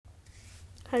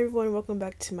Hi everyone, welcome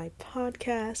back to my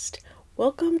podcast.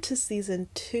 Welcome to season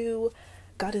 2.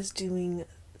 God is doing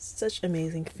such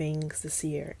amazing things this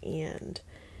year, and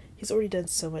He's already done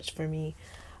so much for me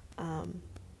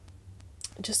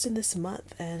just in this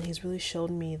month, and He's really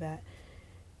shown me that,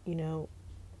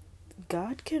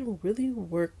 God can really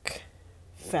work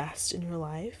fast in your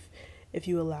life if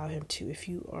you allow Him to, if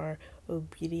you are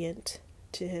obedient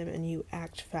to Him and you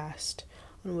act fast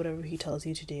on whatever He tells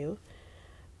you to do.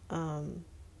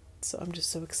 So I'm just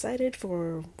so excited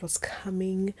for what's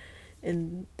coming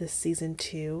in this season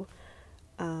 2.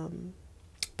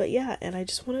 But yeah, and I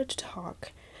just wanted to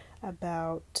talk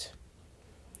about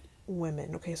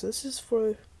women. Okay, so this is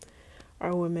for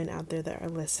our women out there that are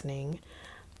listening.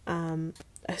 I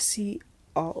see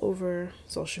all over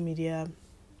social media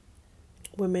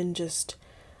women just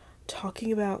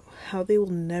talking about how they will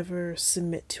never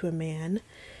submit to a man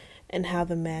and how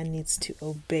the man needs to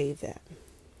obey them.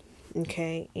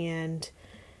 Okay, and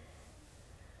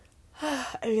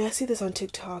I see this on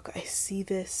TikTok, I see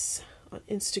this on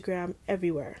Instagram,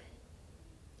 everywhere,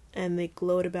 and they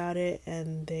gloat about it,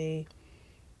 and they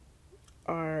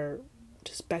are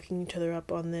just backing each other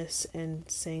up on this and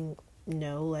saying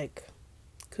no, like,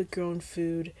 cook your own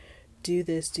food, do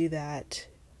this, do that,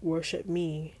 worship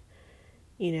me,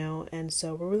 and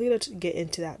so we're really going to get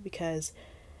into that because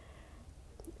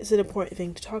it's an important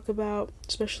thing to talk about,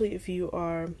 especially if you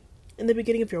are in the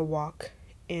beginning of your walk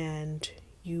and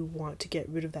you want to get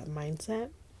rid of that mindset.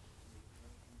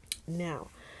 Now,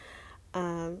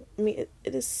 it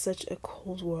is such a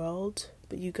cold world,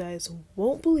 but you guys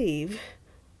won't believe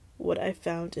what I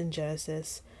found in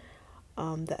Genesis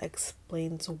that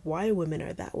explains why women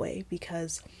are that way,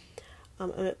 because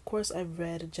of course I've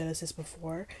read Genesis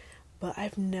before, but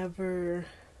I've never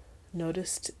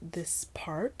noticed this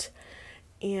part.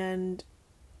 And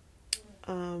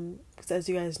because as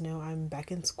you guys know, I'm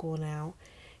back in school now,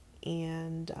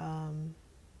 and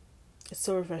it's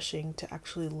so refreshing to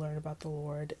actually learn about the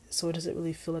Lord, so it doesn't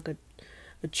really feel like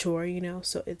a chore,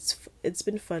 so it's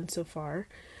been fun so far.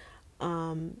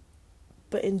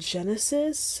 But in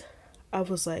Genesis, I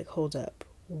was like, hold up,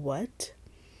 what?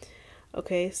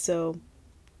 Okay, so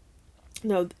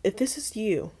now if this is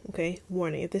you, okay,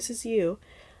 warning, if this is you,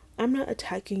 I'm not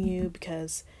attacking you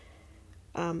because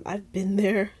I've been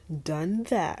there, done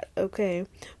that, okay?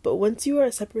 But once you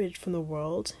are separated from the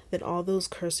world, then all those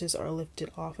curses are lifted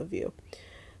off of you.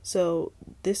 So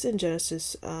this in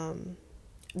Genesis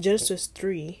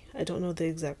 3, I don't know the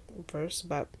exact verse,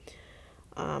 but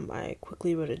I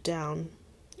quickly wrote it down.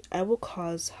 I will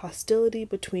cause hostility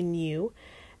between you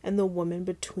and the woman,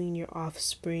 between your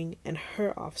offspring and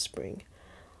her offspring.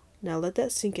 Now let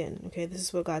that sink in, okay? This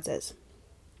is what God says.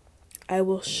 I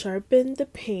will sharpen the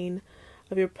pain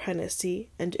of your pregnancy,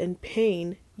 and in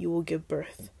pain you will give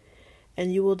birth,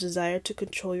 and you will desire to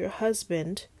control your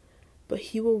husband, but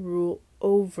he will rule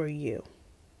over you.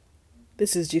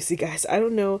 This is juicy, guys. I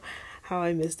don't know how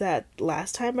I missed that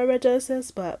last time I read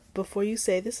Genesis, but before you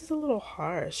say this is a little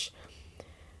harsh,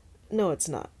 no, it's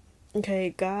not.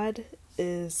 Okay, God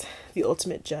is the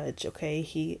ultimate judge. Okay,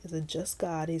 He is a just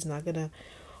God. He's not gonna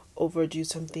overdo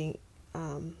something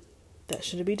that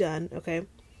shouldn't be done. Okay.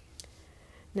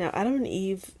 Now, Adam and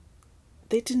Eve,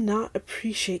 they did not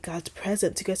appreciate God's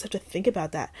presence. You guys have to think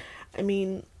about that. I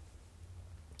mean,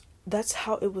 that's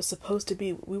how it was supposed to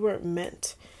be. We weren't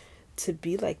meant to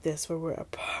be like this, where we're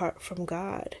apart from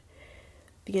God.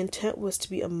 The intent was to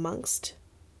be amongst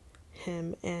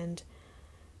Him, and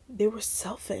they were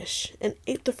selfish and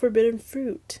ate the forbidden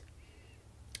fruit.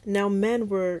 Now, men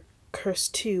were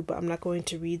cursed too, but I'm not going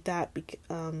to read that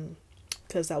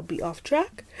because that would be off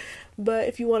track. But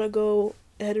if you want to go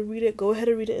ahead and read it, go ahead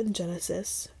and read it in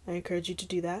Genesis. I encourage you to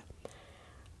do that.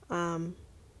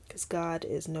 Because God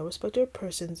is no respecter of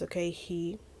persons, okay?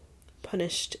 He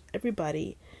punished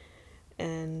everybody.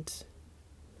 And,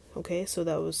 okay, so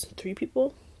that was 3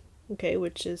 people, okay,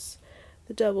 which is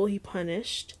the devil. He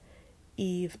punished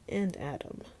Eve and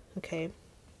Adam, okay?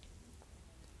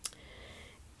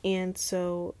 And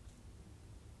so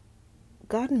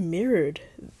God mirrored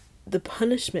the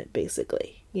punishment,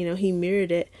 basically. He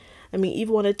mirrored it. I mean, Eve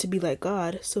wanted to be like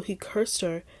God, so He cursed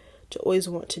her to always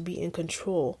want to be in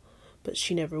control, but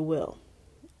she never will.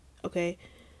 Okay?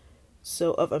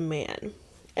 So, of a man.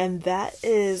 And that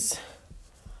is,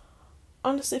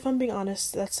 honestly, if I'm being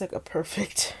honest, that's like a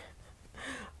perfect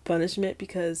punishment,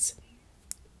 because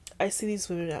I see these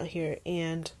women out here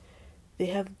and they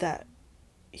have that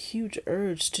huge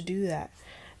urge to do that.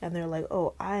 And they're like,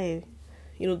 oh,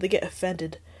 they get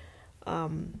offended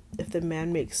if the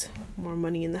man makes more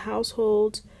money in the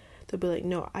household. They'll be like,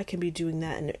 no, I can be doing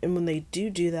that. And when they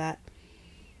do that,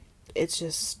 it's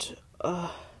just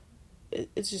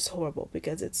it's just horrible,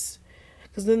 because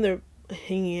then they're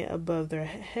hanging it above their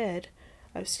head.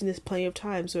 I've seen this plenty of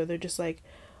times where they're just like,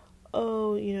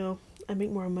 oh, I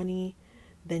make more money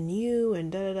than you,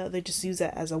 and da da da. They just use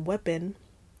that as a weapon,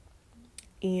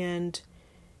 and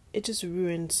it just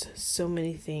ruins so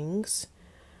many things.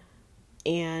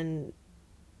 And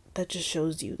that just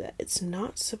shows you that it's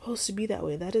not supposed to be that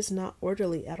way. That is not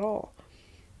orderly at all.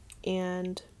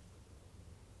 And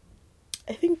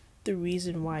I think the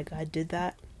reason why God did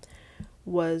that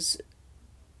was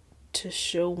to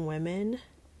show women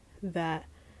that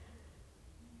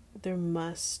there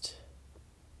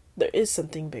is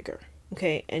something bigger,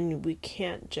 okay? And we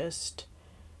can't just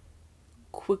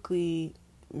quickly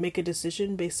make a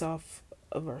decision based off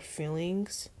of our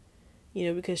feelings,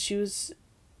 because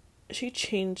she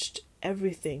changed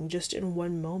everything just in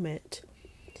one moment.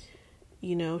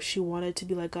 She wanted to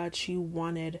be like God. She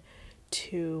wanted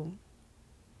to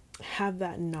have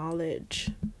that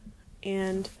knowledge,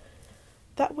 and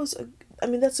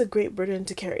that's a great burden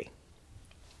to carry.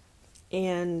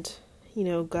 And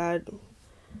God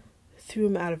threw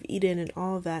him out of Eden and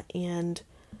all of that, and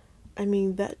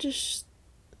that just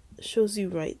shows you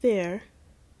right there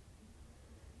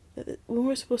that we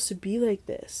weren't supposed to be like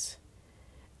this.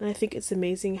 And I think it's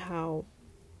amazing how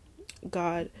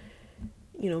God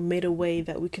made a way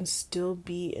that we can still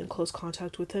be in close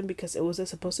contact with him, because it wasn't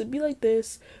supposed to be like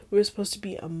this. We were supposed to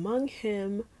be among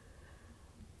him,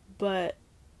 but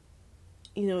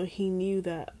he knew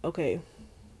that, okay,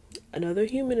 another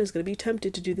human is going to be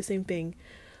tempted to do the same thing,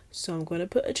 so I'm going to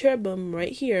put a cherubim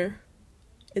right here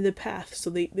in the path, so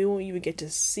they won't even get to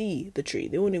see the tree.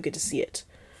 They won't even get to see it,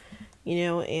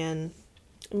 and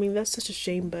that's such a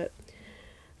shame, but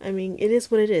it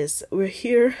is what it is. We're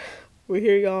here,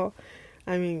 y'all.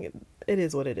 It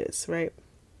is what it is, right?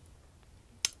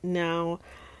 Now,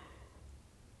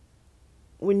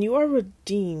 when you are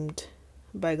redeemed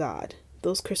by God,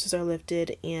 those curses are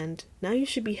lifted, and now you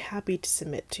should be happy to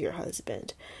submit to your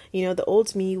husband. The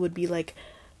old me would be like,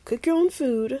 cook your own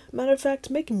food. Matter of fact,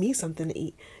 make me something to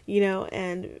eat,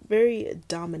 and very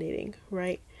dominating,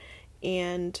 right?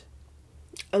 And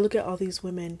I look at all these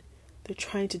women, they're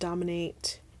trying to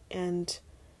dominate, and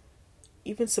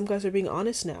even some guys are being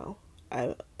honest now.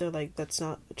 They're like, that's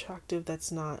not attractive,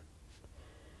 that's not,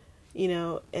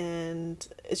 and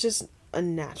it's just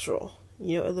unnatural.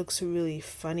 It looks really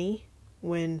funny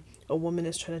when a woman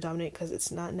is trying to dominate, because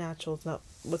it's not natural, it's not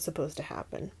what's supposed to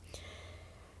happen.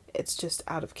 It's just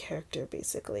out of character,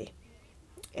 basically.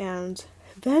 And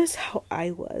that is how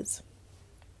I was.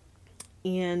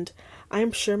 And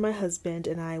I'm sure my husband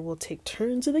and I will take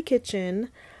turns in the kitchen,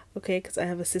 okay, because I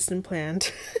have a system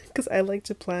planned, because I like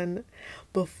to plan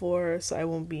before, so I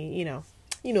won't be, you know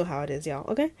how it is, y'all,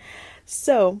 okay?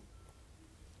 So,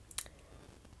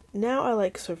 now I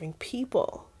like serving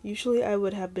people. Usually I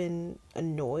would have been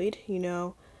annoyed,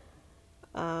 really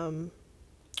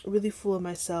full of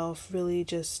myself, really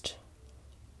just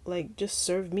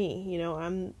serve me,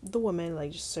 I'm the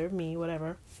woman, just serve me,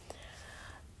 whatever.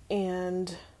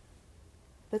 And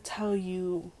that's how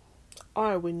you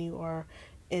are when you are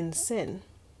in sin.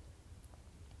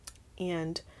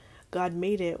 And God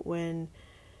made it when,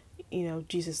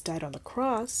 Jesus died on the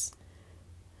cross,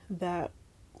 that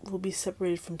we'll be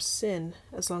separated from sin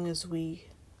as long as we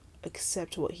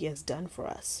accept what he has done for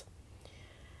us.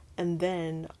 And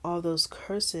then all those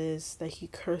curses that he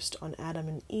cursed on Adam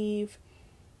and Eve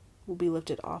will be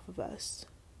lifted off of us,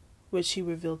 which he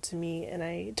revealed to me, and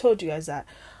I told you guys that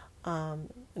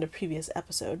in a previous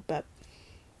episode. But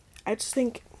I just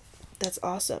think that's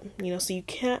awesome, so you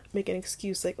can't make an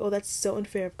excuse like, oh, that's so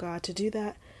unfair of God to do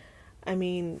that.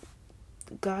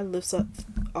 God lifts up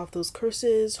off those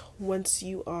curses once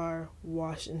you are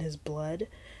washed in his blood.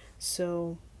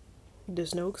 So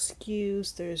there's no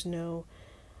excuse, there's no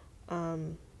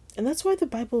and that's why the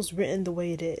Bible's written the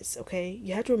way it is, okay?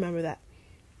 You have to remember that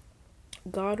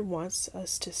God wants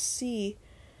us to see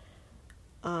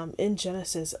in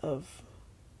Genesis of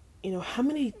how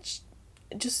many,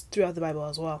 just throughout the Bible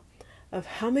as well, of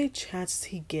how many chances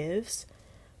he gives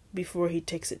before he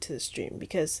takes it to the extreme.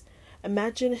 Because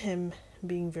imagine him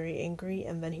being very angry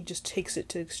and then he just takes it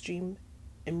to extreme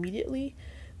immediately,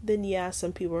 then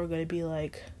some people are going to be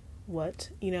like, what,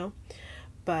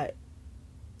 but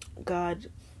God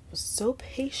was so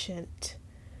patient,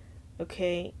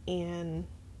 okay? And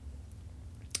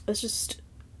that's just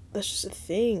a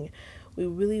thing. We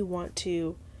really want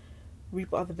to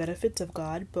reap all the benefits of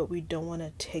God, but we don't want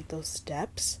to take those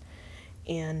steps.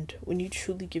 And when you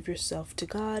truly give yourself to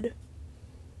God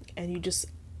and you just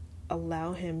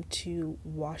allow him to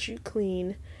wash you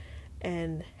clean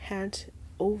and hand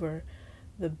over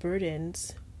the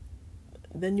burdens,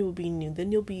 then you'll be new.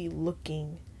 Then you'll be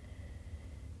looking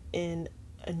in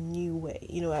a new way,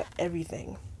 at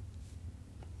everything.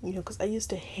 Because I used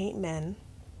to hate men.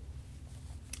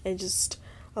 I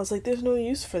was like, there's no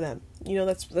use for them.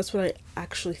 That's what I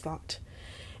actually thought.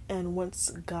 And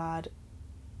once God,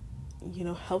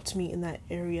 helped me in that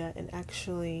area and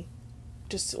actually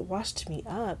just washed me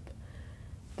up,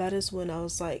 that is when I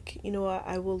was like, what,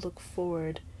 I will look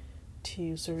forward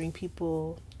to serving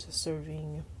people, to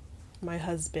serving my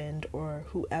husband or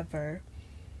whoever.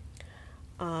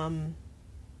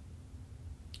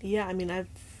 Yeah, I mean,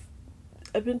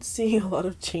 I've been seeing a lot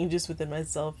of changes within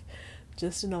myself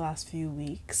just in the last few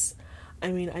weeks.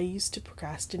 I mean, I used to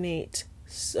procrastinate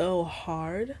so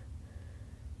hard,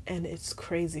 and it's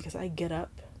crazy because I get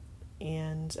up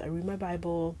and I read my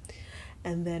Bible,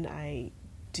 and then I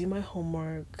do my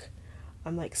homework.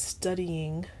 I'm like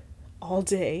studying all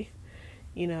day.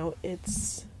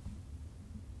 It's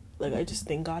like, I just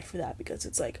thank God for that, because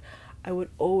it's like I would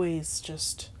always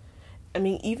just, I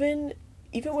mean, even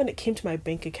when it came to my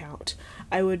bank account,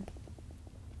 I would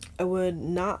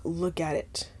not look at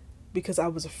it because I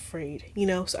was afraid,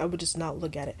 so I would just not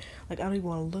look at it. Like, I don't even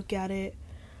want to look at it.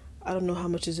 I don't know how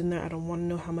much is in there. I don't want to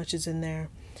know how much is in there.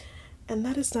 And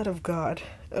that is not of God,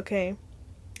 okay?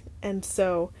 And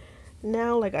so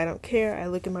now, like, I don't care. I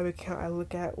look at my bank account, I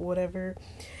look at whatever,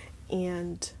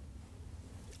 and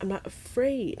I'm not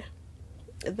afraid.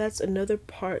 That's another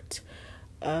part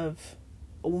of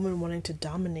a woman wanting to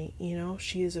dominate,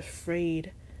 she is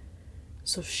afraid,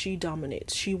 so she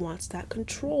dominates. She wants that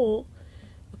control,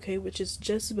 okay, which is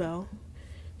Jezebel.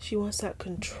 She wants that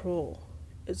control.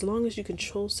 As long as you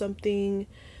control something,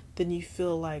 then you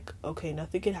feel like, okay,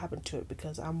 nothing can happen to it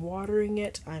because I'm watering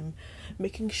it, I'm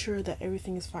making sure that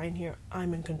everything is fine here,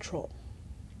 I'm in control.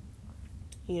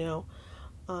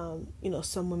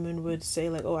 Some women would say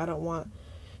like, oh, I don't want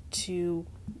to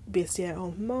be a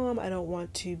stay-at-home mom, I don't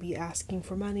want to be asking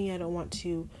for money, I don't want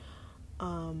to,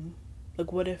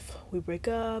 like, what if we break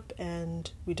up and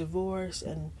we divorce,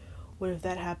 and what if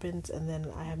that happens and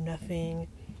then I have nothing?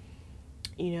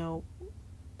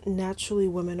 Naturally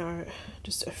women are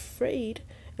just afraid,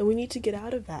 and we need to get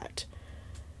out of that.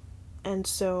 And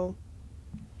so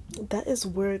that is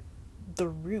where the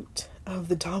root of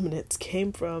the dominance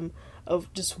came from,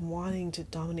 of just wanting to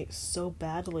dominate so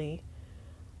badly.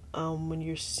 When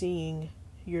you're seeing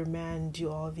your man do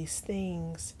all these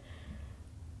things,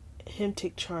 him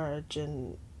take charge,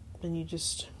 and then you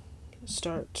just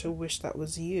start to wish that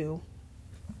was you.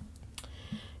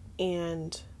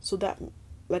 And so that,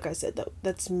 like I said,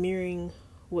 that's mirroring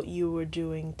what you were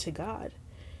doing to God.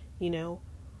 You're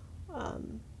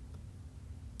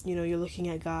looking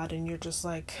at God and you're just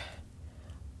like,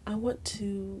 I want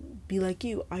to be like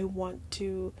you. I want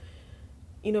to,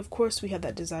 of course we have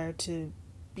that desire to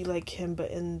be like him,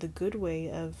 but in the good way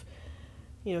of,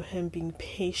 him being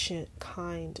patient,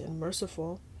 kind, and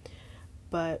merciful.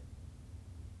 But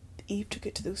Eve took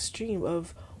it to the extreme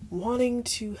of wanting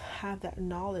to have that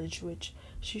knowledge, which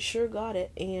she sure got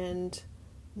it, and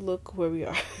look where we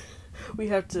are. We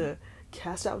have to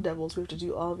cast out devils, we have to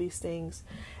do all these things.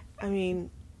 I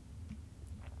mean,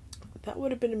 that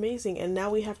would have been amazing, and now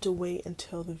we have to wait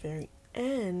until the very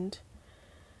end,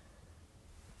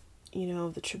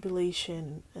 the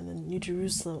tribulation and the New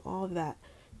Jerusalem, all of that,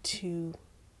 to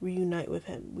reunite with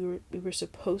him. We were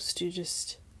supposed to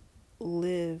just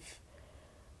live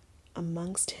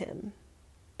amongst him.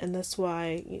 And that's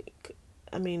why,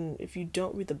 I mean, if you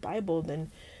don't read the Bible,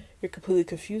 then you're completely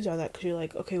confused on that, because you're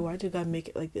like, okay, why did God make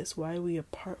it like this? Why are we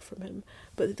apart from him?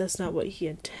 But that's not what he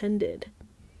intended.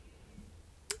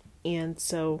 And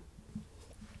so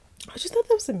I just thought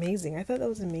that was amazing. I thought that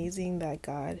was amazing that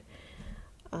God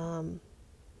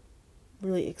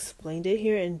really explained it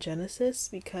here in Genesis,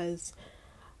 because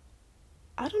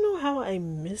I don't know how I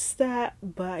missed that,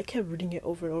 but I kept reading it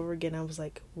over and over again. I was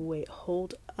like, wait,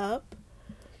 hold up.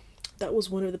 That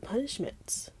was one of the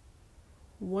punishments.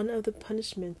 One of the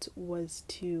punishments was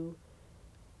to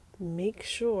make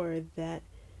sure that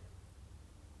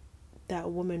that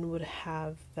woman would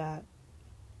have that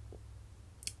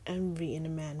envy in a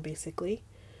man, basically.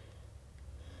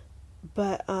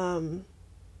 But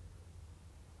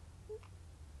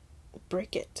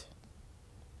break it.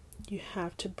 You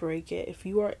have to break it. If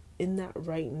you are in that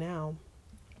right now,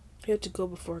 you have to go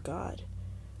before God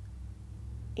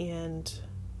and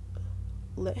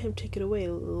let him take it away.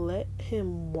 Let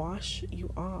him wash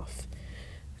you off,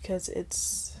 because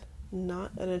it's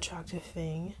not an attractive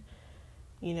thing.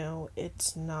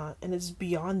 It's not, and it's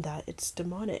beyond that. It's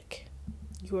demonic.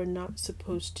 You are not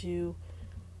supposed to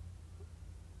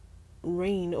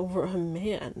reign over a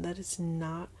man. That is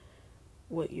not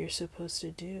what you're supposed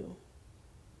to do.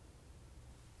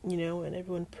 And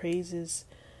everyone praises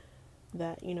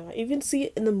that, I even see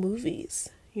it in the movies.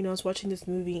 I was watching this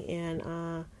movie and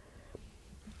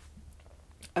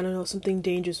I don't know, something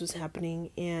dangerous was happening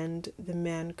and the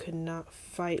man could not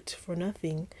fight for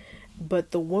nothing,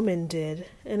 but the woman did.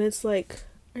 And it's like,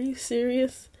 are you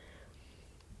serious?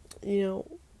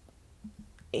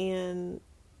 And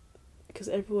because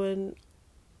everyone,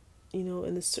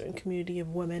 in this certain community of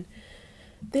women,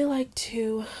 they like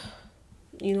to,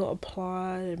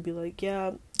 applaud and be like,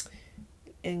 yeah,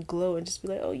 and glow and just be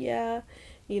like, oh yeah,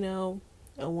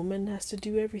 a woman has to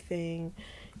do everything.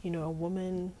 A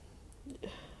woman,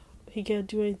 he can't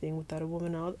do anything without a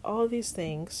woman, all these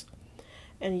things.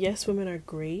 And yes, women are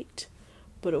great,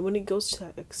 but when it goes to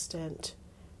that extent,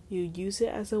 you use it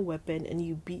as a weapon and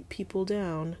you beat people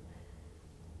down,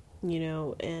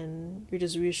 and you're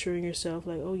just reassuring yourself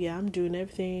like, oh yeah, I'm doing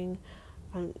everything.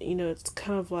 It's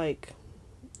kind of like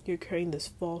you're carrying this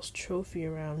false trophy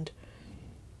around,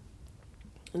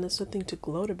 and that's nothing to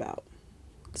gloat about.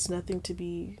 It's nothing to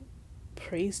be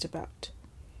praised about.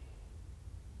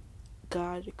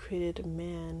 God created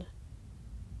man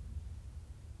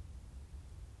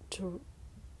to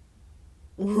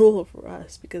rule over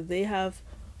us because they have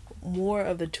more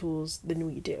of the tools than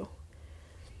we do.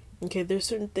 Okay, there's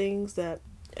certain things that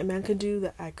a man can do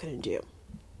that I couldn't do.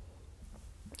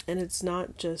 And it's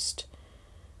not just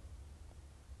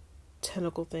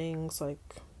technical things like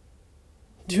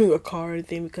doing a car or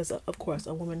anything, because of course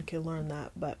a woman can learn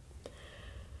that, but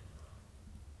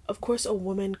of course a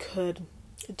woman could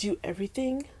do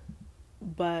everything,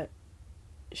 but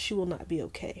she will not be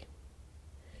okay.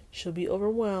 She'll be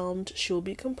overwhelmed, she'll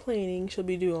be complaining, she'll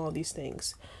be doing all these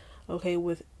things. Okay,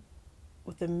 with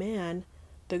a man,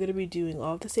 they're going to be doing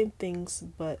all the same things,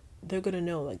 but they're going to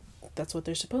know like that's what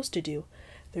they're supposed to do.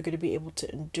 They're going to be able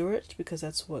to endure it because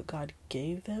that's what God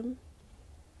gave them.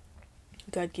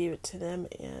 God gave it to them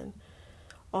and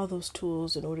all those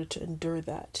tools in order to endure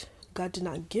that. God did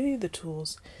not give you the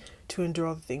tools to endure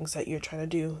all the things that you're trying to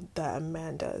do that a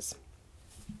man does.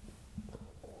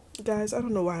 Guys, I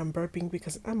don't know why I'm burping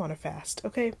because I'm on a fast,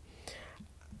 okay?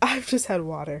 I've just had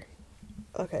water.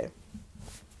 Okay.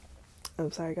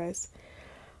 I'm sorry, guys.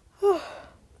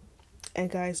 And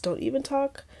guys, don't even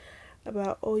talk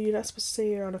about, oh, you're not supposed to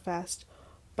say you're on a fast.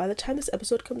 By the time this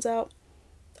episode comes out,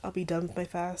 I'll be done with my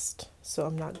fast, so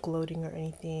I'm not gloating or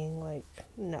anything, like,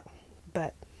 no.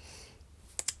 But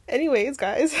anyways,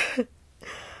 guys,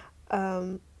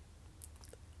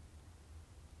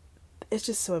 it's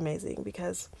just so amazing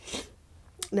because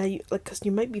now because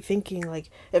you might be thinking like,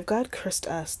 if God cursed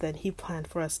us, then he planned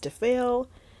for us to fail,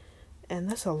 and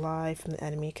that's a lie from the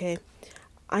enemy. Okay,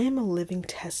 I am a living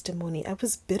testimony. I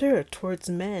was bitter towards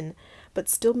men, but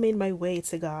still made my way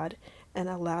to God and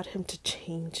allowed him to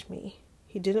change me.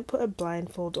 He didn't put a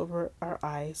blindfold over our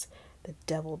eyes. The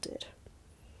devil did.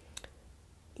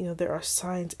 There are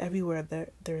signs everywhere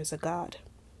that there is a God.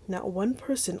 Not one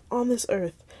person on this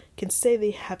earth can say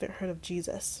they haven't heard of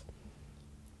Jesus.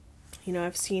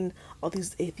 I've seen all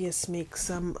these atheists make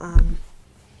some,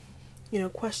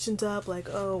 questions up like,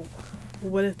 oh,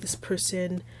 what if this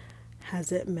person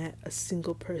hasn't met a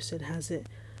single person?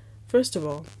 First of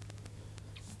all,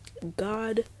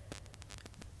 God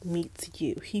meets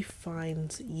you. He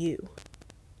finds you,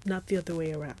 not the other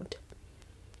way around.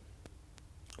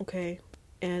 Okay?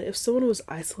 And if someone was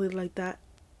isolated like that,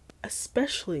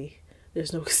 especially,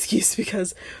 there's no excuse,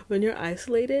 because when you're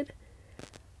isolated,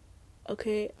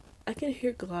 okay, I can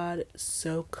hear God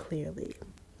so clearly.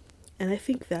 And I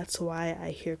think that's why I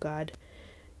hear God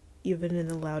even in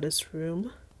the loudest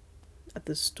room, at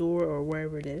the store or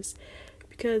wherever it is,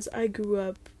 because I grew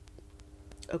up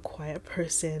a quiet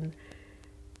person,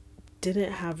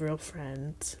 didn't have real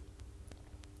friends,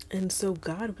 and so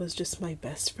God was just my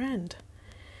best friend.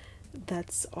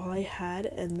 That's all I had,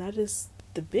 and that is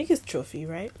the biggest trophy,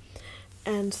 right?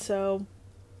 And so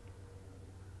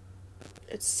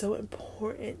it's so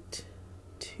important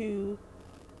to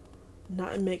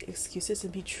not make excuses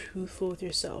and be truthful with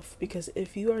yourself, because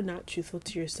if you are not truthful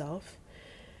to yourself,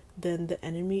 then the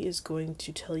enemy is going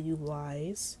to tell you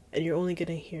lies, and you're only going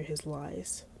to hear his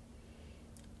lies.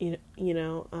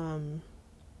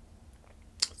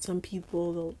 Some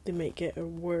people, they might get a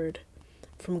word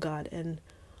from God and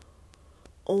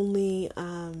only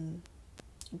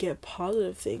get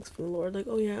positive things from the Lord, like,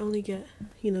 oh yeah, I only get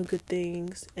good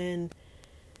things, and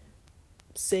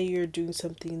say you're doing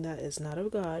something that is not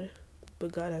of God,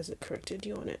 but God hasn't corrected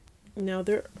you on it. Now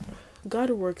God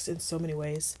works in so many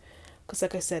ways, because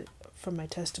like I said from my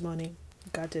testimony,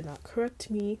 God did not correct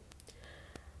me.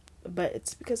 But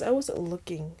it's because I wasn't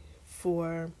looking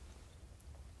for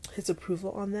his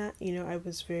approval on that. I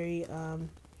was very,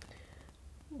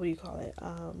 what do you call it?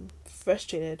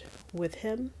 Frustrated with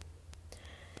him.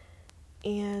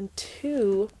 And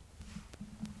two,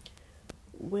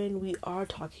 when we are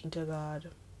talking to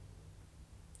God,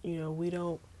 we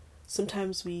don't,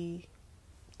 sometimes we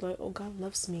like, oh, God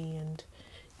loves me and,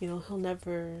 he'll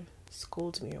never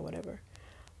scold me or whatever.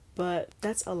 But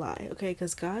that's a lie, okay?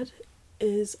 Because God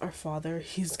is our Father.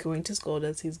 He's going to scold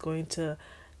us. He's going to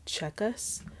check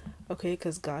us, okay?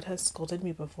 Because God has scolded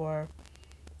me before.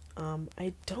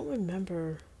 I don't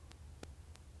remember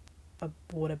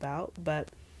what about, but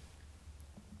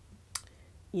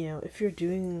if you're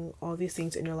doing all these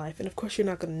things in your life, and of course you're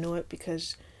not going to know it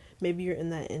because maybe you're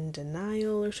in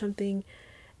denial or something,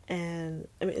 and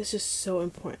I mean, it's just so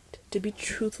important to be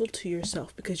truthful to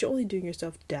yourself, because you're only doing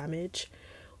yourself damage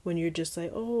when you're just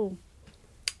like, oh,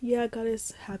 yeah, God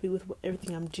is happy with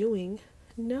everything I'm doing.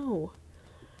 No.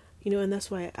 And that's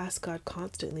why I ask God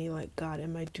constantly, like, God,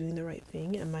 am I doing the right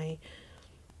thing?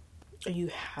 Are you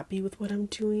happy with what I'm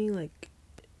doing? Like,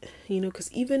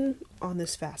 because even on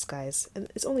this fast, guys, and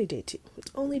it's only day 2.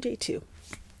 It's only day 2.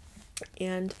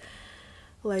 And,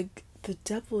 like, the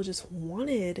devil just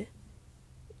wanted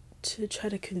to try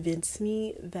to convince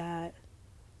me that,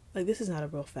 like, this is not a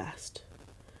real fast.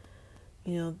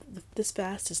 This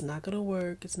fast is not going to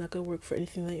work. It's not going to work for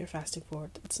anything that you're fasting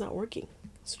for. It's not working.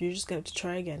 So you're just going to have to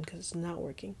try again because it's not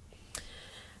working.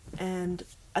 And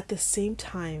at the same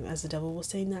time as the devil was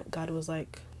saying that, God was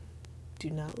like,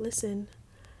 do not listen.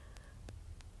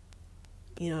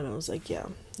 And I was like, yeah,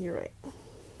 you're right.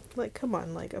 Like, come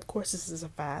on. Like, of course this is a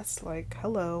fast. Like,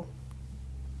 hello.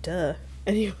 Duh.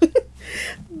 Anyway.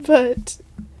 But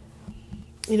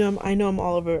I know I'm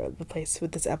all over the place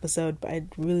with this episode, but I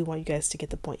really want you guys to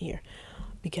get the point here,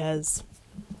 because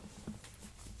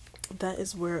that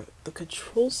is where the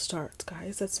control starts,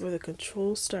 guys. That's where the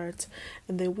control starts.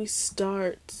 And then we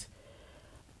start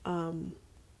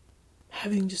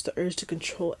having just the urge to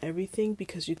control everything,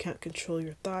 because you can't control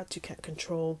your thoughts. You can't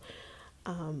control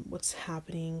what's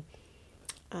happening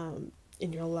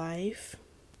in your life.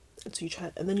 And so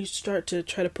then you start to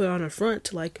try to put on a front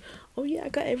to, like, oh yeah, I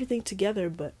got everything together,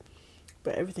 but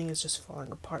everything is just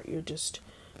falling apart. You're just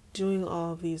doing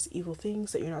all of these evil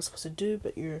things that you're not supposed to do,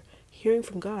 but you're hearing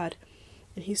from God,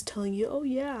 and he's telling you, oh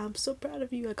yeah, I'm so proud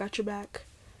of you, I got your back.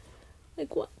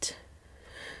 Like, what?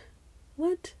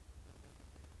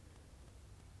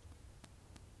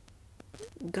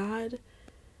 God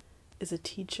is a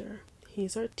teacher.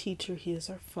 He's our teacher. He is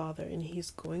our Father, and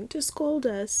he's going to scold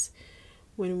us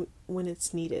when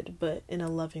it's needed, but in a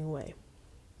loving way.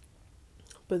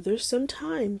 But there's some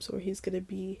times where he's going to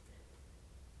be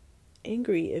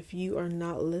angry if you are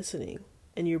not listening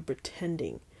and you're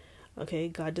pretending. Okay,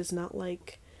 God does not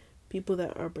like people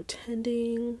that are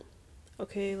pretending.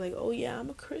 Okay, like, oh yeah, I'm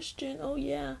a Christian. Oh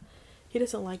yeah. He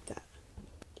doesn't like that.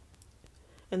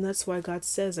 And that's why God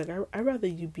says, like, I'd rather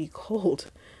you be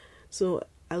cold. So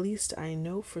at least I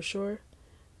know for sure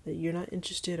that you're not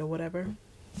interested or whatever.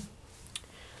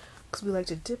 Because we like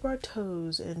to dip our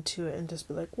toes into it and just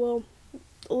be like, well,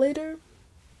 later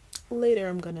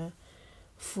I'm gonna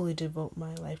fully devote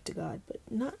my life to God, but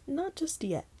not just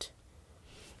yet.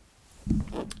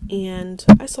 And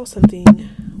I saw something,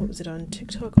 what was it, on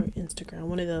TikTok or Instagram,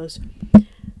 one of those,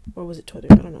 or was it Twitter,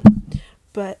 I don't know,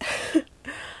 but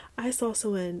I saw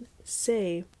someone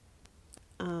say,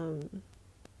 ooh,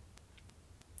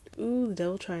 the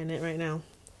devil trying it right now.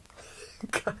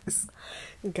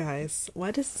 Guys, why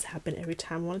does this happen every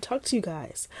time I want to talk to you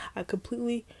guys? I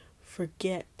completely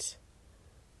forget.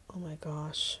 Oh my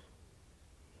gosh.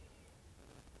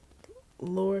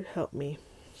 Lord help me.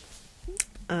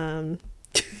 I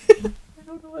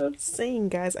don't know what I'm saying,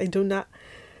 guys. I do not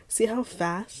see how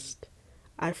fast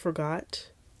I forgot.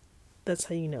 That's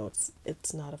how you know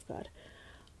it's not of God.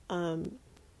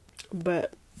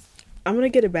 But I'm gonna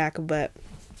get it back, but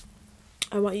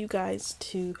I want you guys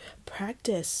to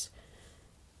practice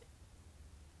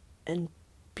and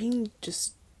being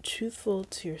just truthful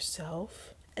to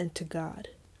yourself and to God.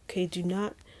 Okay, do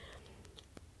not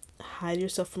hide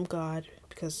yourself from God,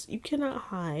 because you cannot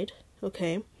hide,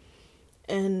 okay?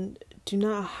 And do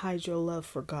not hide your love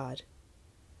for God.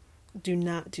 Do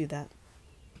not do that.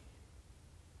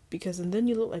 Because and then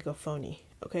you look like a phony,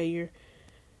 okay?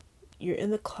 You're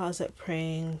in the closet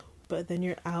praying, but then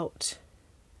you're out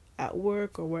at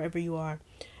work or wherever you are,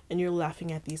 and you're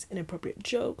laughing at these inappropriate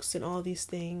jokes and all these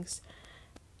things,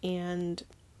 and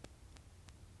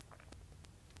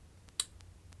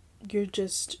you're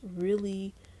just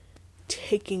really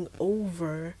taking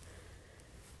over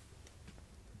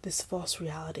this false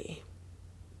reality.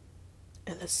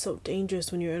 And that's so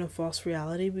dangerous when you're in a false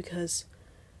reality, because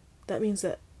that means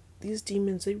that these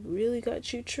demons, they really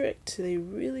got you tricked. They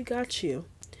really got you.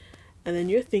 And then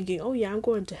you're thinking, oh yeah, I'm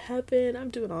going to heaven, I'm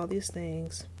doing all these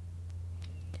things.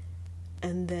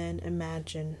 And then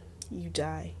imagine you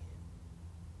die.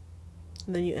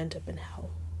 And then you end up in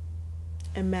hell.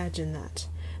 Imagine that.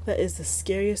 That is the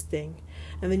scariest thing.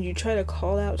 And then you try to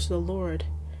call out to the Lord,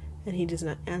 and He does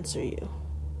not answer you.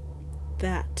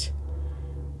 That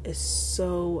is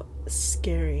so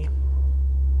scary.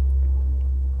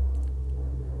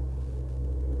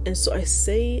 And so I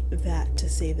say that to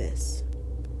say this.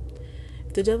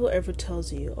 If the devil ever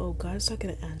tells you, oh, God's not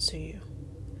going to answer you,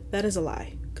 that is a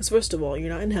lie. Because first of all, you're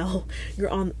not in hell. You're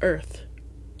on earth.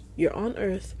 You're on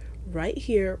earth right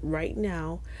here, right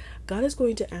now. God is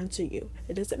going to answer you.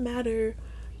 It doesn't matter,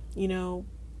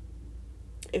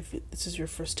 if this is your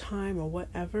first time or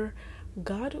whatever.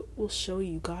 God will show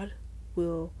you. God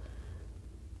will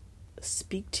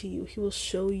speak to you. He will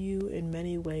show you in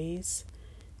many ways,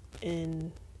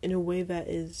 in a way that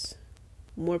is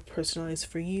more personalized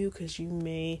for you, because you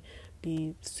may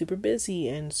be super busy,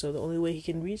 and so the only way He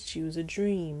can reach you is a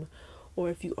dream. Or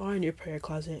if you are in your prayer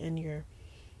closet and you're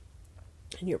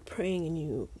praying and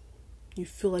you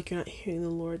feel like you're not hearing the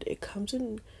Lord, it comes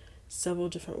in several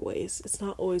different ways. It's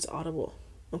not always audible.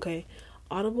 Okay,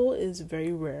 audible is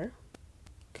very rare.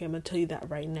 Okay, I'm gonna tell you that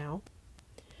right now.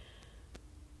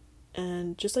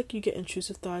 And just like you get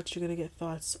intrusive thoughts, you're gonna get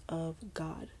thoughts of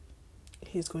God.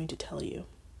 He's going to tell you.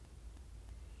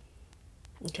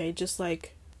 Okay, just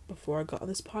like before I got on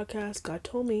this podcast, God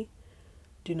told me,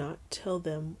 do not tell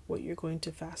them what you're going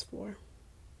to fast for,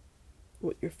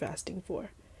 what you're fasting for.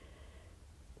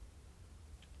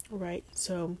 Right?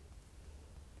 So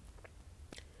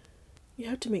you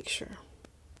have to make sure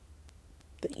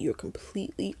that you're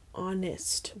completely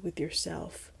honest with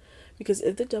yourself. Because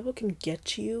if the devil can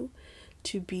get you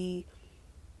to be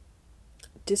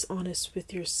dishonest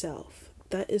with yourself,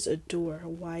 that is a door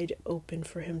wide open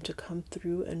for him to come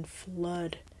through and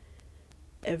flood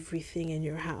everything in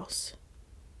your house.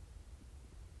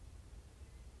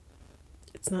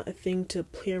 It's not a thing to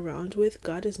play around with.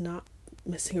 God is not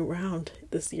messing around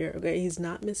this year, okay? He's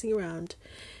not messing around.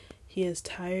 He is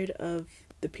tired of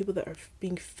the people that are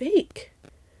being fake,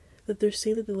 that they're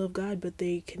saying that they love God, but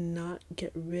they cannot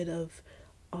get rid of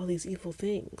all these evil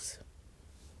things.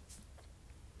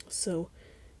 So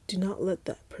do not let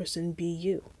that person be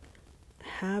you.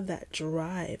 Have that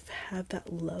drive, have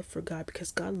that love for God,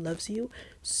 because God loves you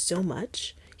so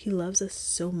much. He loves us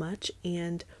so much,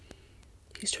 and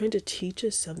He's trying to teach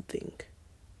us something.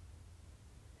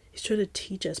 He's trying to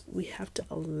teach us, but we have to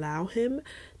allow Him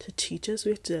to teach us.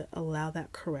 We have to allow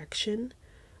that correction.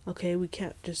 Okay, we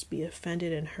can't just be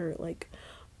offended and hurt like,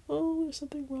 oh, there's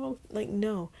something wrong. Like,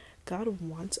 no, God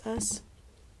wants us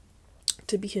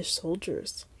to be His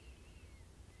soldiers.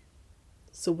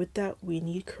 So with that, we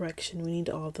need correction. We need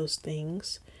all those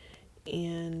things.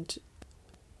 And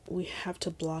we have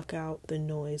to block out the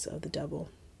noise of the devil.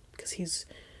 Because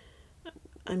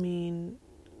I don't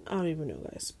even know,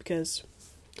 guys. Because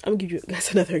I'm going to give you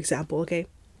guys another example, okay?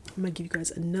 I'm going to give you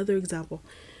guys another example.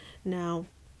 Now,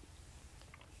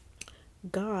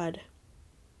 God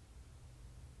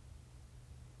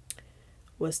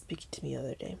was speaking to me the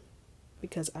other day.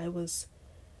 Because I was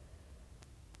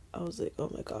like, oh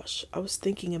my gosh. I was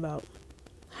thinking about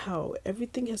how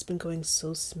everything has been going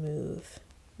so smooth,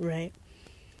 right?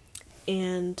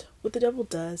 And what the devil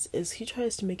does is he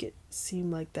tries to make it seem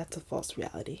like that's a false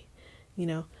reality.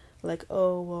 Like,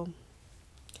 oh, well,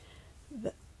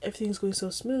 everything's going so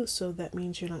smooth, so that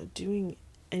means you're not doing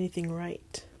anything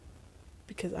right.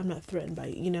 Because I'm not threatened by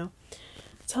you,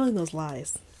 telling those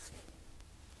lies.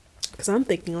 Because I'm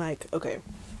thinking like, okay,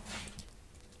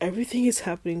 everything is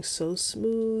happening so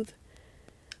smooth.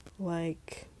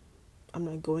 Like, I'm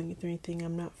not going through anything.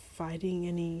 I'm not fighting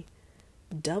any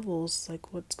devils.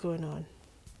 Like, what's going on?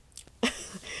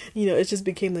 It just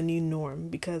became the new norm.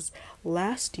 Because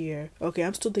last year, okay,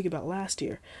 I'm still thinking about last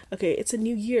year. Okay, it's a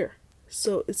new year.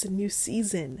 So it's a new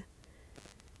season.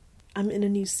 I'm in a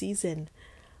new season.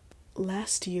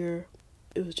 Last year,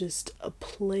 it was just a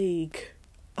plague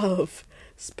of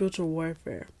spiritual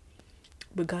warfare.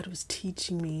 But God was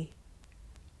teaching me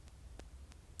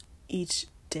each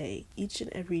and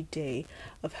every day,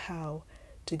 of how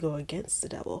to go against the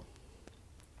devil.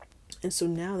 And so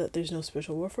now that there's no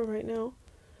spiritual warfare right now,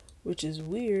 which is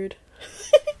weird,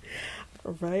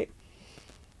 right?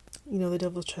 The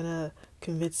devil's trying to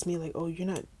convince me like, oh, you're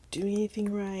not doing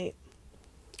anything right.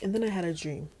 And then I had a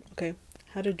dream, okay?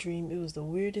 It was the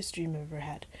weirdest dream I've ever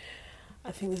had.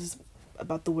 I think this is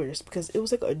about the weirdest, because it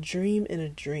was like a dream in a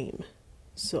dream.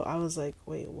 So I was like,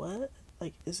 wait, what?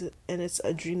 Like, is it? And it's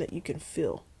a dream that you can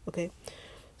feel. Okay.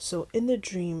 So in the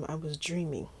dream, I was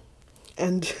dreaming,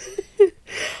 and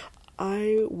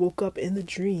I woke up in the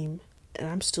dream, and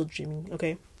I'm still dreaming.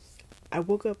 Okay. I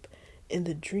woke up in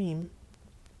the dream,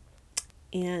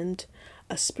 and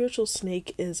a spiritual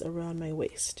snake is around my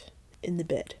waist in the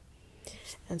bed.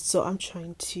 And so I'm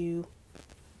trying to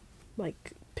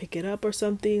like pick it up or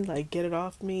something, like get it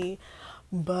off me,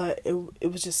 but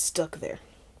it was just stuck there.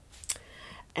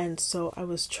 And so I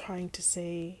was trying to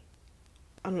say,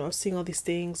 I don't know, I was seeing all these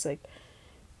things like,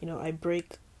 I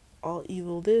break all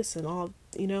evil this and all,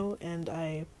 and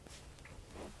I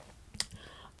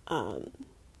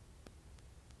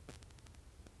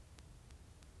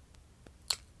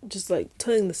just like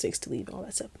telling the snakes to leave, all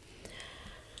that stuff.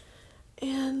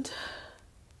 And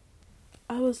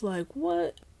I was like,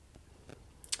 what?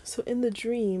 So in the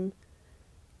dream,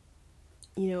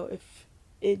 if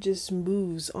it just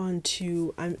moves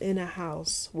onto, I'm in a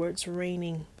house where it's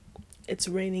raining. It's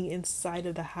raining inside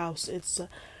of the house.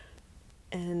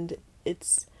 And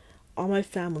all my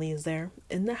family is there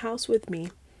in the house with me.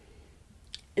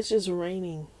 It's just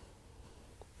raining.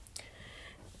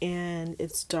 And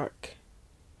it's dark.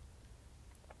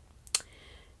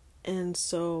 And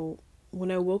so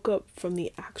when I woke up from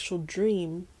the actual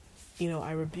dream,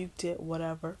 I rebuked it,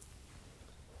 whatever.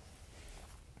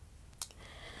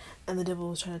 And the devil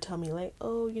was trying to tell me, like,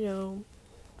 oh,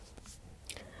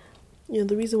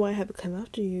 the reason why I haven't come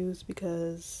after you is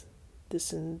because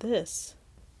this and this.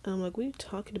 And I'm like, what are you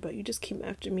talking about? You just came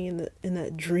after me in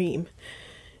that dream,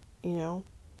 And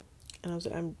I was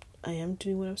like, I am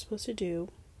doing what I'm supposed to do.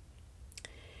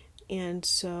 And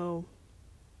so,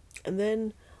 and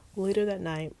then later that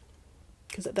night,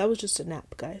 because that was just a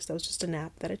nap, guys. That was just a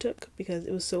nap that I took because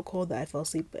it was so cold that I fell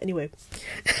asleep. But anyway,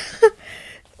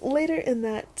 later in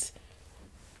that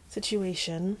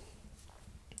situation,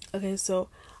 okay, so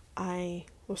I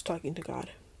was talking to God,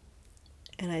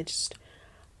 and I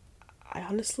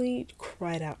honestly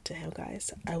cried out to him,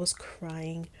 guys. I was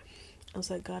crying. I was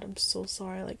like, God, I'm so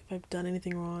sorry. Like, if I've done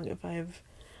anything wrong, if I've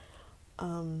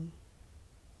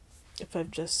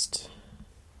just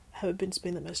haven't been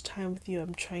spending that much time with you.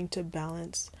 I'm trying to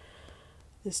balance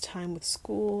this time with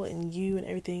school and you and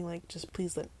everything. Like, just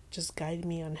please just guide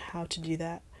me on how to do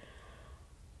that.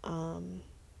 And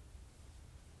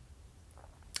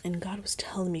God was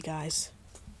telling me, guys,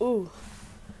 ooh,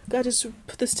 God just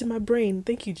put this to my brain.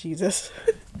 Thank you, Jesus.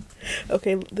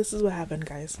 Okay, this is what happened,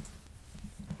 guys.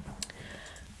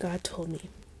 God told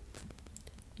me,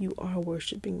 you are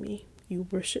worshiping me. You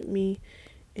worship me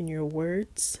in your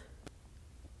words.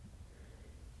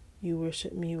 You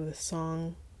worship me with a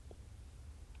song.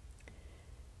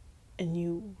 And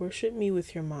you worship me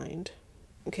with your mind.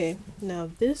 Okay, now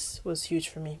this was huge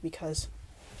for me because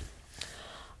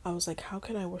I was like, how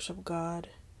can I worship God?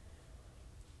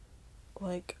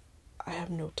 Like, I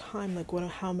have no time. Like,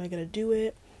 how am I going to do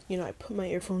it? I put my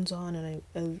earphones on and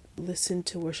I listen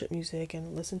to worship music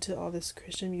and listen to all this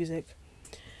Christian music.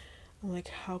 I'm like,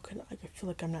 how can I feel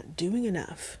like I'm not doing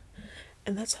enough?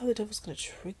 And that's how the devil's going to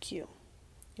trick you.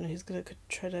 He's going to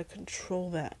try to control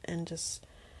that and just,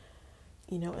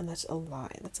 and that's a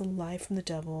lie. That's a lie from the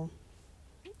devil.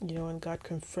 And God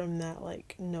confirmed that,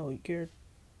 like, no, you're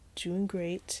doing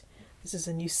great. This is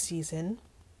a new season.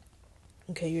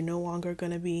 Okay, you're no longer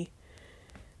going to be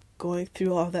going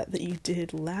through all that you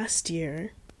did last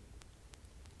year.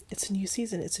 It's a new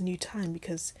season. It's a new time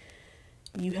because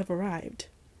you have arrived,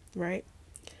 right?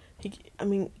 He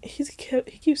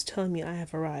keeps telling me I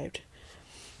have arrived.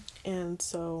 And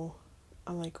so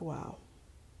I'm like, wow.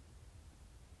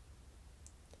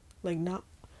 Like, not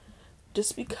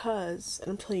just because, and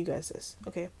I'm telling you guys this,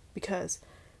 okay? Because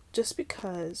just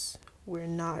because we're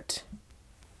not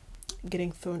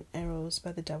getting thrown arrows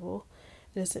by the devil,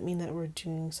 it doesn't mean that we're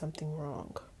doing something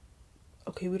wrong.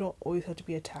 Okay, we don't always have to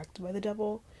be attacked by the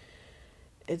devil.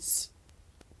 It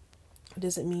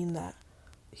doesn't mean that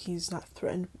he's not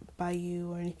threatened by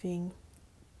you or anything.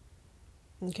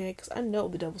 Okay, because I know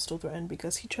the devil's still threatened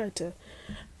because he tried to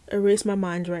erase my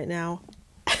mind right now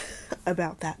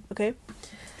about that, okay?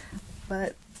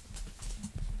 But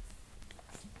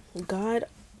God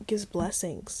gives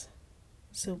blessings.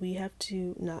 So we have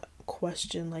to not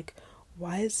question, like,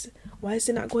 why is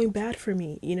it not going bad for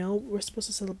me? We're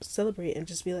supposed to celebrate and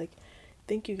just be like,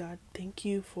 thank you, God. Thank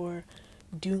you for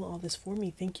doing all this for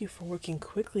me. Thank you for working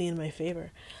quickly in my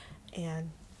favor. And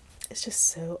it's just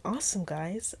so awesome,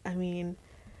 guys. I mean,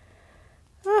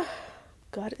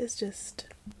 God is just,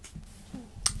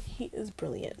 he is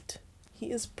brilliant. He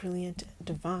is brilliant,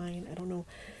 divine. I don't know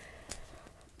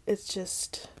it's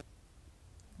just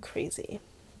crazy.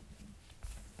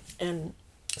 And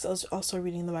so I was also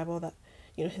reading in the Bible that,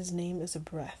 his name is a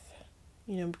breath,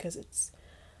 because it's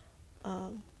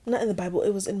not in the Bible,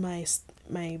 it was in my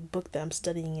book that I'm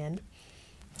studying in,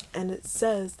 and it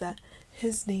says that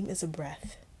his name is a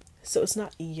breath. So it's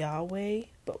not Yahweh,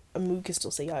 but we can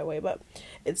still say Yahweh, but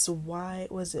it's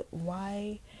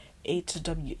YHWH.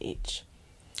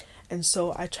 And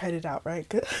so I tried it out,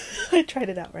 right?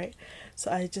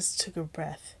 So I just took a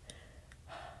breath,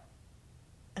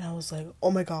 and I was like, oh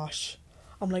my gosh.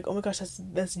 I'm like, oh my gosh,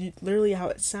 that's literally how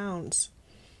it sounds.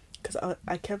 Because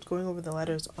I kept going over the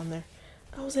letters on there.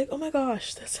 I was like, oh my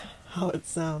gosh, that's how it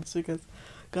sounds. Because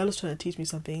God was trying to teach me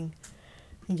something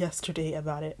yesterday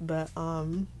about it. But,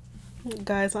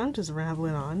 guys, I'm just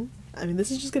rambling on. I mean,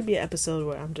 this is just going to be an episode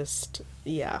where I'm just,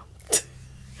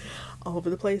 all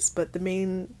over the place. But the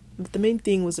main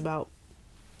thing was about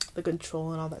the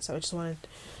control and all that. So I just wanted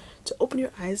to open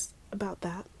your eyes about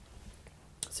that,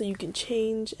 so you can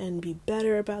change and be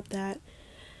better about that.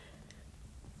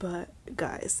 But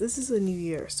guys, this is a new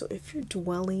year, so if you're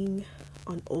dwelling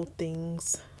on old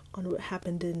things, on what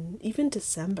happened in even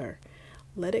December,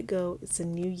 let it go. It's a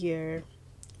new year.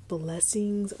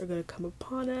 Blessings are going to come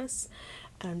upon us,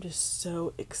 and I'm just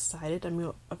so excited. I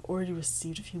mean, I've already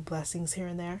received a few blessings here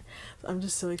and there, so I'm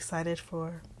just so excited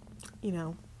for,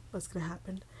 what's going to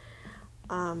happen.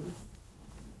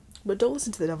 But don't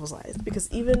listen to the devil's lies,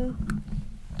 because even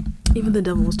the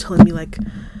devil was telling me, like,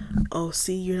 oh,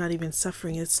 see, you're not even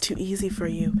suffering. It's too easy for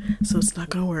you, so it's not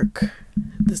going to work.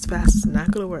 This fast is not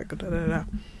going to work. Da, da, da.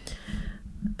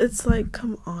 It's like,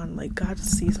 come on. Like, God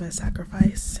sees my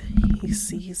sacrifice. He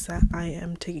sees that I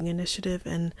am taking initiative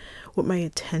and what my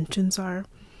intentions are.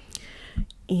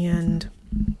 And,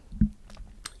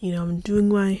 I'm doing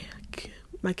my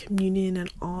communion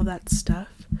and all that stuff.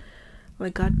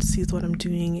 Like, God sees what I'm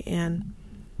doing, and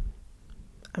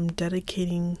I'm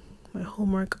dedicating my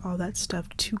homework, all that stuff,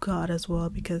 to God as well,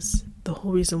 because the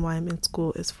whole reason why I'm in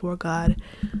school is for God,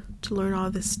 to learn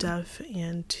all this stuff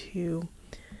and to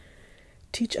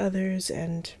teach others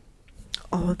and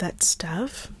all of that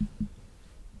stuff.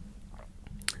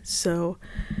 So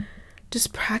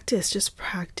just practice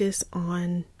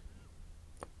on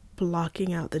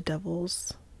blocking out the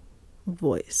devil's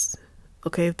voice.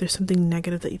 Okay, if there's something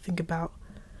negative that you think about,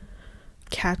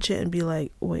 catch it and be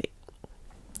like, wait,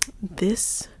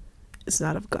 this is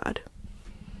not of God.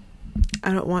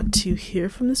 I don't want to hear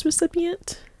from this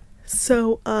recipient.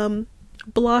 So,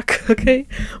 block, okay?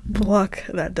 Block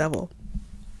that devil.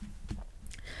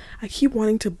 I keep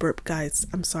wanting to burp, guys.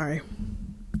 I'm sorry.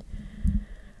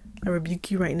 I rebuke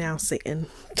you right now, Satan.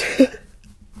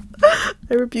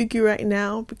 I rebuke you right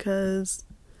now, because,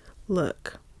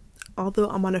 look, although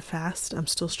I'm on a fast, I'm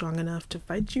still strong enough to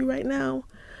fight you right now.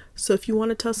 So if you want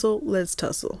to tussle, let's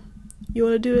tussle. You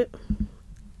want to do it?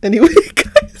 Anyway,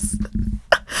 guys.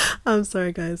 I'm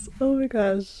sorry, guys. Oh my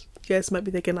gosh. You guys might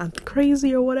be thinking I'm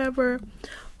crazy or whatever,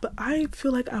 but I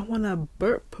feel like I want to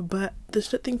burp, but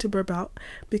there's nothing to burp out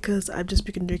because I've just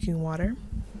been drinking water.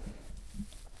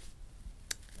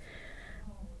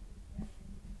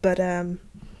 But, I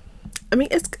mean,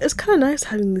 it's kind of nice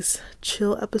having these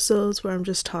chill episodes where I'm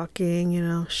just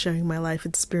talking, sharing my life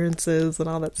experiences and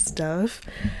all that stuff,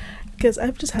 because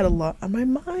I've just had a lot on my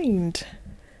mind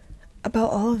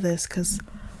about all of this. Because,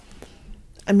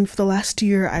 I mean, for the last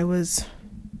year, I was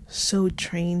so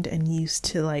trained and used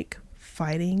to, like,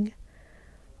 fighting,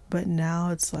 but now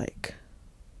it's like,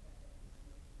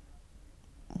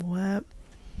 what?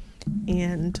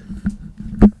 And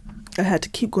I had to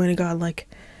keep going to God, like,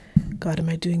 God, am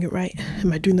I doing it right?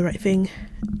 Am I doing the right thing?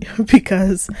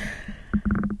 Because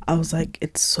I was like,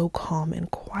 it's so calm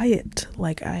and quiet.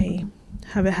 Like, I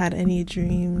haven't had any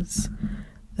dreams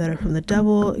that are from the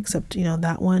devil, except,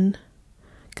 that one.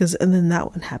 And then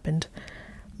that one happened.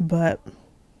 But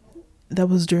that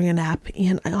was during a nap.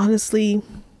 And I honestly,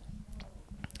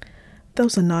 that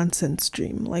was a nonsense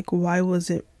dream. Like, why was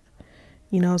it,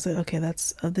 I was like, okay,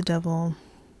 that's of the devil,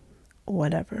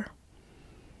 whatever.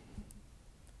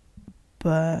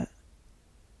 But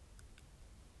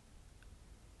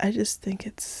I just think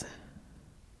it's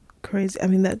crazy. I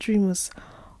mean, that dream was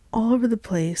all over the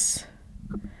place.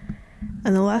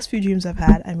 And the last few dreams I've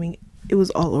had, I mean, it was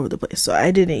all over the place. So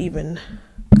I didn't even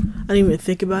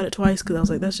think about it twice, because I was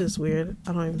like, that's just weird.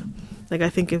 I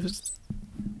think it was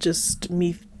just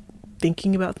me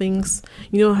thinking about things.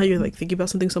 You know how you're like thinking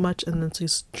about something so much and then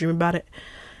just dream about it?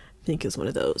 I think it's one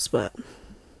of those. But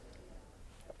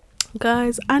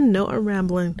guys, I know I'm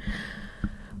rambling.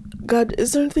 God,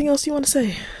 is there anything else you want to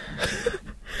say?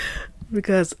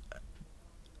 Because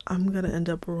I'm gonna end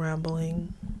up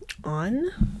rambling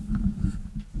on.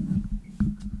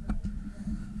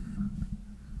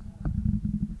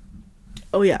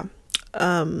 Oh yeah.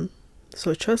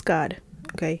 So trust God,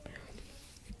 okay?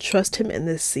 Trust him in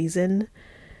this season.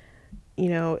 You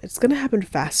know, it's gonna happen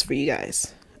fast for you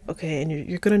guys, okay? And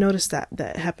you're gonna notice that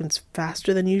it happens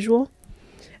faster than usual,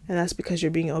 and that's because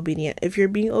you're being obedient. If you're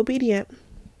being obedient,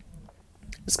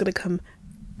 it's gonna come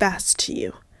fast to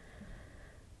you,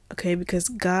 okay? Because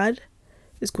God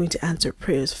is going to answer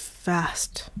prayers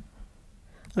fast.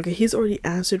 Okay, he's already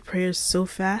answered prayers so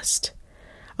fast.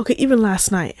 Okay, even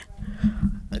last night,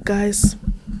 guys,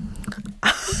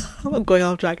 I'm going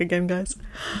off track again, guys.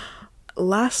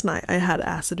 Last night I had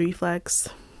acid reflux.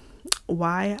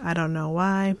 Why? I don't know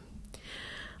why.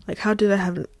 Like, how did I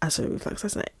have an acid reflux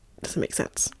last night? Doesn't make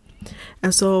sense.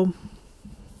 And so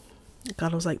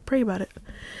God was like, pray about it.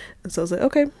 And so I was like,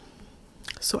 okay.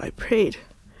 So I prayed,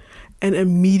 and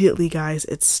immediately, guys,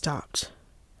 it stopped.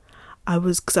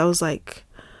 Cause I was like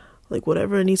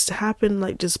whatever needs to happen,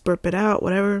 like just burp it out,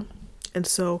 whatever. And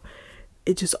so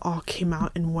it just all came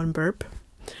out in one burp,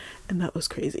 and that was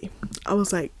crazy. I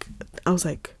was like,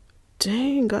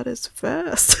 dang, God is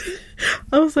fast.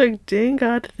 I was like, dang,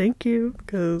 God, thank you,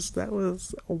 because that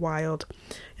was wild.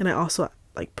 And I also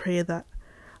like prayed that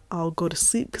I'll go to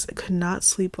sleep, because I could not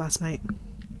sleep last night.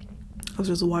 I was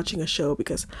just watching a show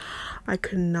because I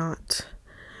could not.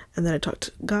 And then I talked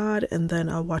to God, and then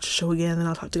I'll watch a show again, and then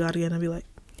I'll talk to God again, and I'll be like,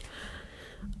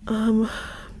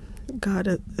 God,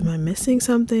 am I missing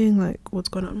something? Like, what's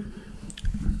going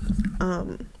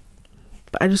on?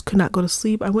 But I just could not go to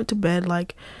sleep. I went to bed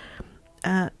like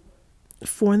at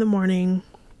 4 a.m,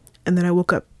 and then I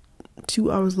woke up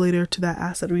 2 hours later to that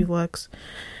acid reflux.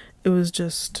 It was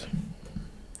just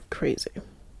crazy.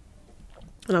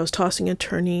 And I was tossing and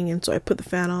turning, and so I put the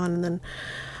fan on, and then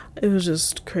it was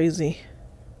just crazy.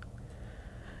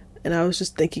 And I was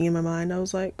just thinking in my mind, I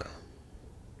was like,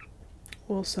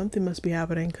 well, something must be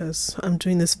happening, because I'm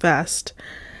doing this fast.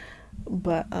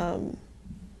 But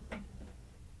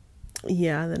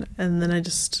yeah, and then I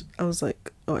was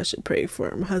like, oh, I should pray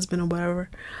for my husband or whatever.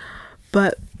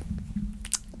 But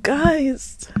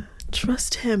guys,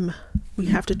 trust him. We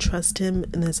have to trust him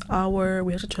in this hour.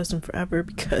 We have to trust him forever,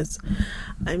 because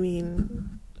I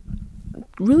mean,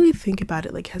 really think about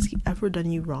it. Like, has he ever done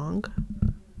you wrong?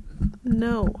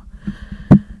 No.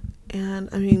 And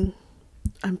I mean,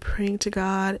 I'm praying to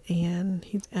God, and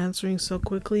he's answering so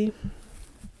quickly.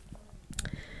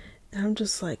 And I'm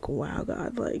just like, wow,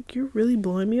 God, like, you're really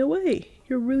blowing me away.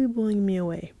 You're really blowing me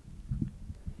away.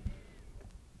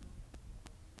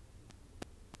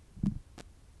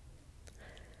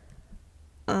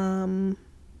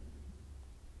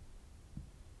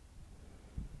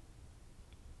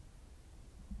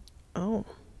 Oh.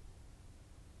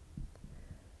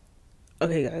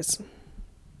 Okay, guys.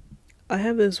 I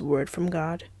have this word from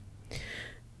God,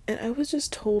 and I was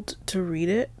just told to read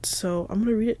it, so I'm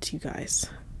gonna read it to you guys.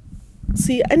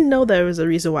 See, I know there was a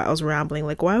reason why I was rambling.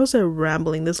 Like, why was I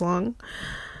rambling this long?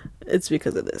 It's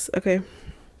because of this, okay?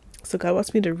 So God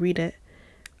wants me to read it.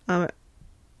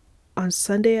 On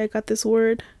Sunday, I got this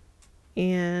word,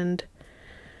 and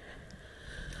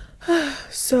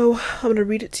so I'm gonna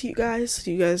read it to you guys, so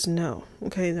you guys know.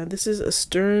 Okay, now this is a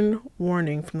stern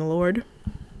warning from the Lord.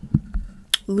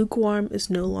 Lukewarm is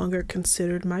no longer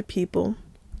considered my people.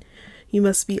 You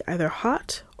must be either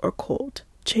hot or cold.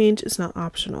 Change is not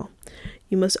optional.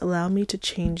 You must allow me to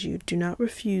change you. Do not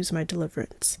refuse my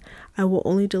deliverance. I will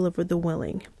only deliver the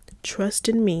willing. Trust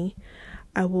in me.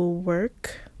 I will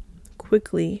work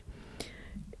quickly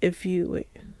if you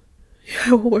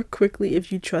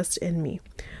trust in me.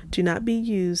 Do not be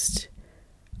used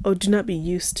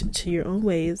to your own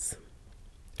ways.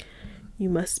 You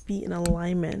must be in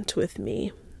alignment with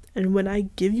me. And when I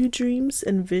give you dreams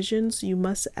and visions, you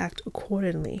must act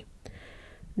accordingly.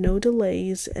 No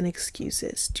delays and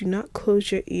excuses. Do not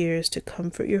close your ears to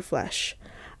comfort your flesh.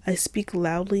 I speak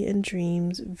loudly in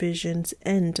dreams, visions,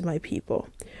 and my people.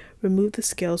 Remove the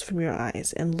scales from your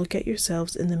eyes and look at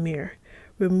yourselves in the mirror.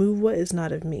 Remove what is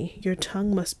not of me. Your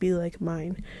tongue must be like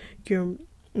mine. Your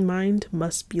mind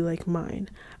must be like mine.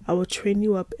 I will train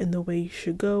you up in the way you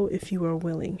should go if you are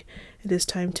willing. It is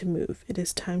time to move. It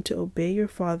is time to obey your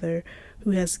Father,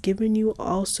 who has given you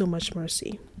all so much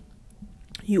mercy.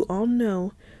 You all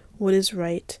know what is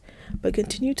right, but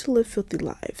continue to live filthy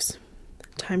lives.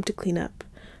 Time to clean up.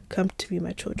 Come to be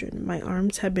my children. My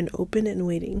arms have been open and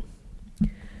waiting.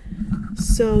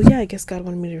 So yeah, I guess God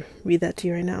wanted me to read that to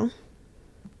you right now.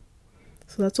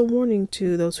 So that's a warning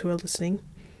to those who are listening.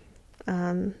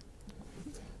 And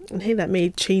hey, that may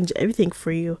change everything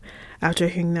for you after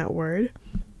hearing that word.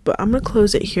 But I'm going to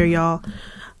close it here, y'all.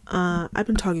 I've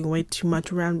been talking way too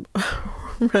much,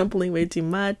 rambling way too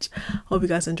much. Hope you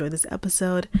guys enjoyed this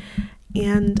episode,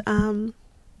 and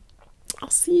I'll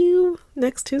see you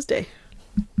next Tuesday.